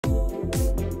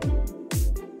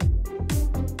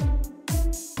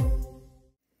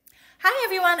Hi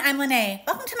everyone, I'm Lene.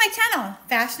 Welcome to my channel,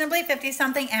 Fashionably 50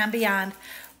 Something and Beyond.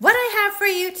 What I have for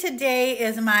you today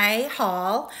is my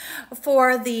haul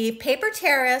for the Paper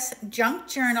Terrace Junk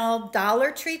Journal Dollar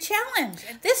Tree Challenge.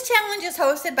 This challenge is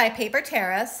hosted by Paper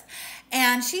Terrace,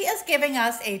 and she is giving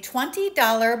us a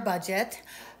 $20 budget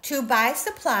to buy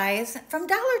supplies from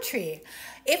Dollar Tree.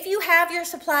 If you have your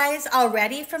supplies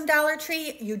already from Dollar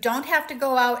Tree, you don't have to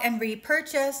go out and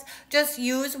repurchase, just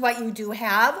use what you do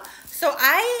have. So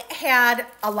I had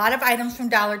a lot of items from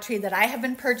Dollar Tree that I have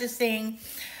been purchasing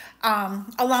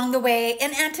along the way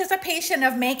in anticipation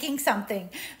of making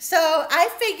something. So I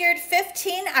figured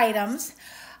 15 items.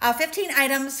 15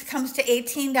 items comes to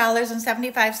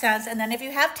 $18.75, and then if you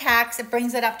have tax, it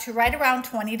brings it up to right around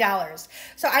 $20.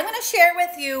 So I'm going to share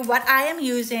with you what I am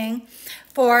using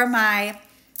for my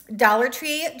Dollar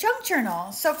Tree junk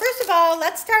journal. So first of all,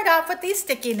 let's start off with these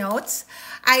sticky notes.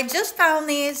 I just found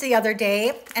these the other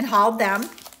day and hauled them.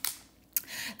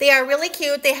 They are really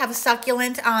cute. They have a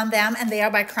succulent on them, and they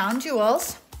are by Crown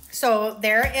Jewels. So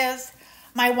there is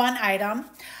my one item.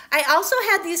 I also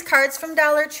had these cards from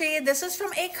Dollar Tree. This is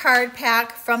from a card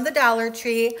pack from the Dollar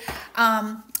Tree.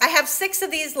 I have 6 of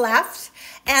these left,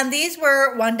 and these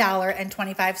were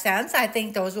 $1.25. I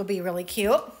think those will be really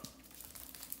cute.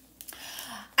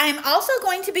 I'm also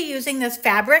going to be using this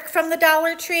fabric from the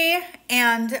Dollar Tree,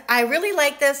 and I really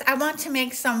like this. I want to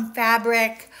make some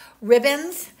fabric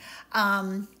ribbons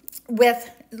with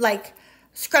like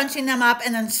scrunching them up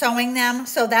and then sewing them.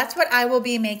 So that's what I will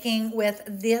be making with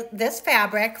this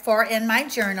fabric for in my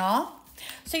journal.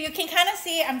 So you can kind of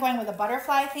see I'm going with a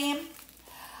butterfly theme.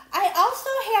 I also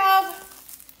have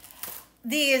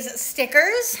these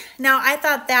stickers. Now I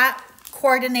thought that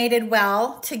coordinated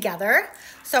well together.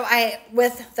 So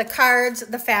with the cards,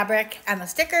 the fabric, and the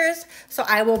stickers, so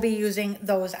I will be using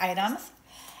those items.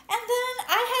 And then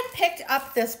I had picked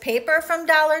up this paper from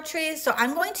Dollar Tree, so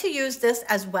I'm going to use this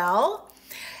as well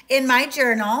in my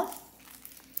journal.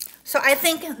 So I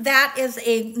think that is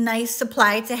a nice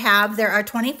supply to have. There are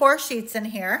 24 sheets in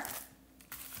here.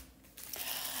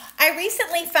 I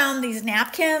recently found these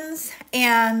napkins,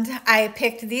 and I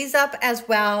picked these up as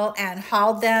well and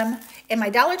hauled them in my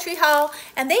Dollar Tree haul,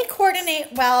 and they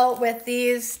coordinate well with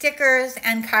these stickers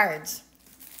and cards.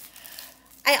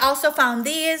 I also found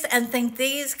these and think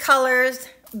these colors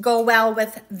go well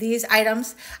with these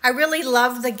items. I really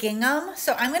love the gingham,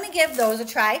 so I'm going to give those a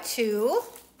try too.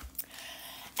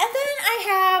 And then I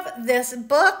have this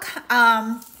book.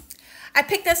 I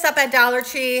picked this up at Dollar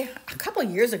Tree a couple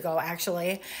years ago,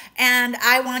 actually, and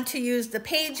I want to use the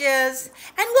pages,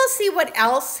 and we'll see what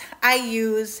else I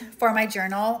use for my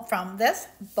journal from this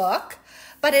book.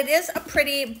 But it is a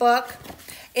pretty book.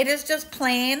 It is just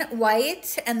plain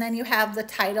white, and then you have the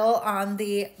title on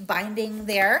the binding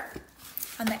there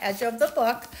on the edge of the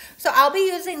book. So I'll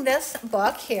be using this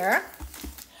book here.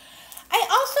 I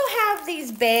also have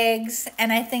these bags,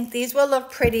 and I think these will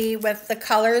look pretty with the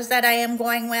colors that I am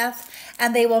going with,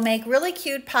 and they will make really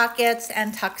cute pockets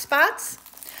and tuck spots.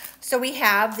 So we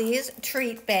have these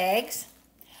treat bags.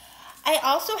 I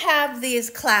also have these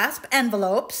clasp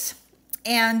envelopes,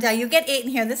 and you get 8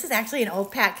 in here. This is actually an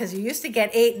old pack because you used to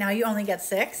get 8, now you only get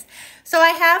 6. So I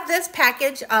have this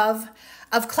package of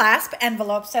clasp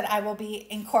envelopes that I will be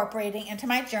incorporating into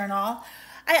my journal.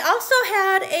 I also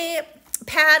had a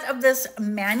pad of this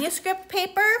manuscript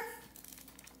paper,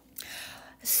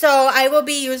 so I will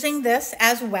be using this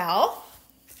as well.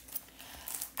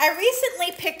 I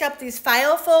recently picked up these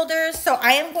file folders, so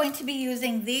I am going to be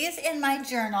using these in my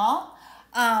journal.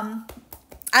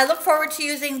 I look forward to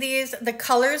using these. The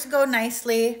colors go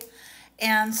nicely,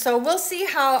 and so we'll see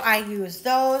how I use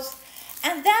those.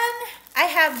 And then I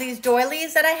have these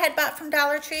doilies that I had bought from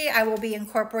Dollar Tree. I will be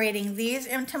incorporating these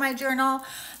into my journal.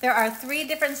 There are 3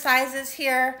 different sizes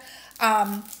here.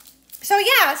 So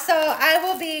I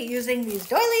will be using these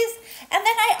doilies. And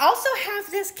then I also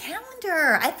have this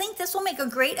calendar. I think this will make a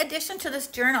great addition to this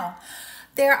journal.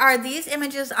 There are these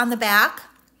images on the back.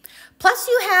 Plus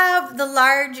you have the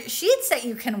large sheets that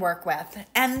you can work with.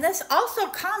 And this also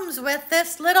comes with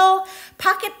this little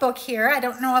pocketbook here. I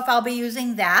don't know if I'll be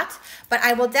using that, but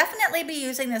I will definitely be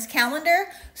using this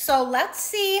calendar. So let's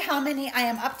see how many I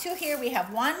am up to here. We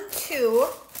have 1, 2,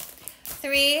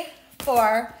 3,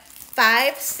 4,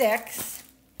 5, 6,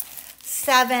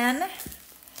 7,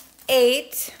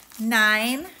 8,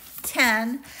 9,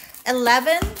 10,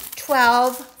 11,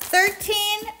 12, 13,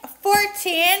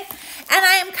 14, and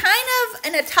I am kind of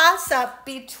in a toss-up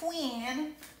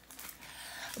between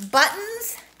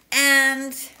buttons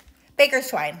and baker's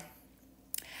twine.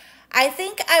 I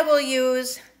think I will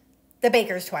use the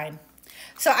baker's twine.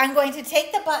 So I'm going to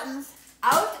take the buttons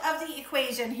out of the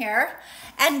equation here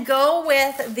and go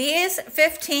with these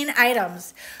 15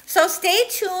 items. So stay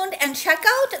tuned and check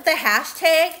out the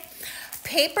hashtag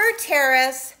Paper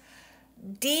Terrace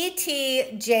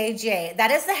DTJJ. That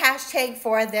is the hashtag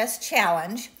for this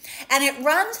challenge, and it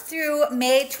runs through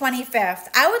May 25th.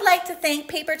 I would like to thank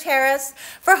Paper Terrace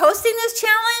for hosting this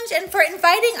challenge and for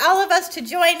inviting all of us to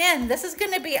join in. This is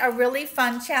going to be a really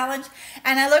fun challenge,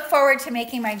 and I look forward to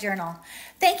making my journal.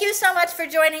 Thank you so much for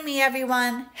joining me,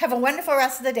 everyone. Have a wonderful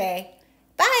rest of the day.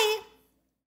 Bye.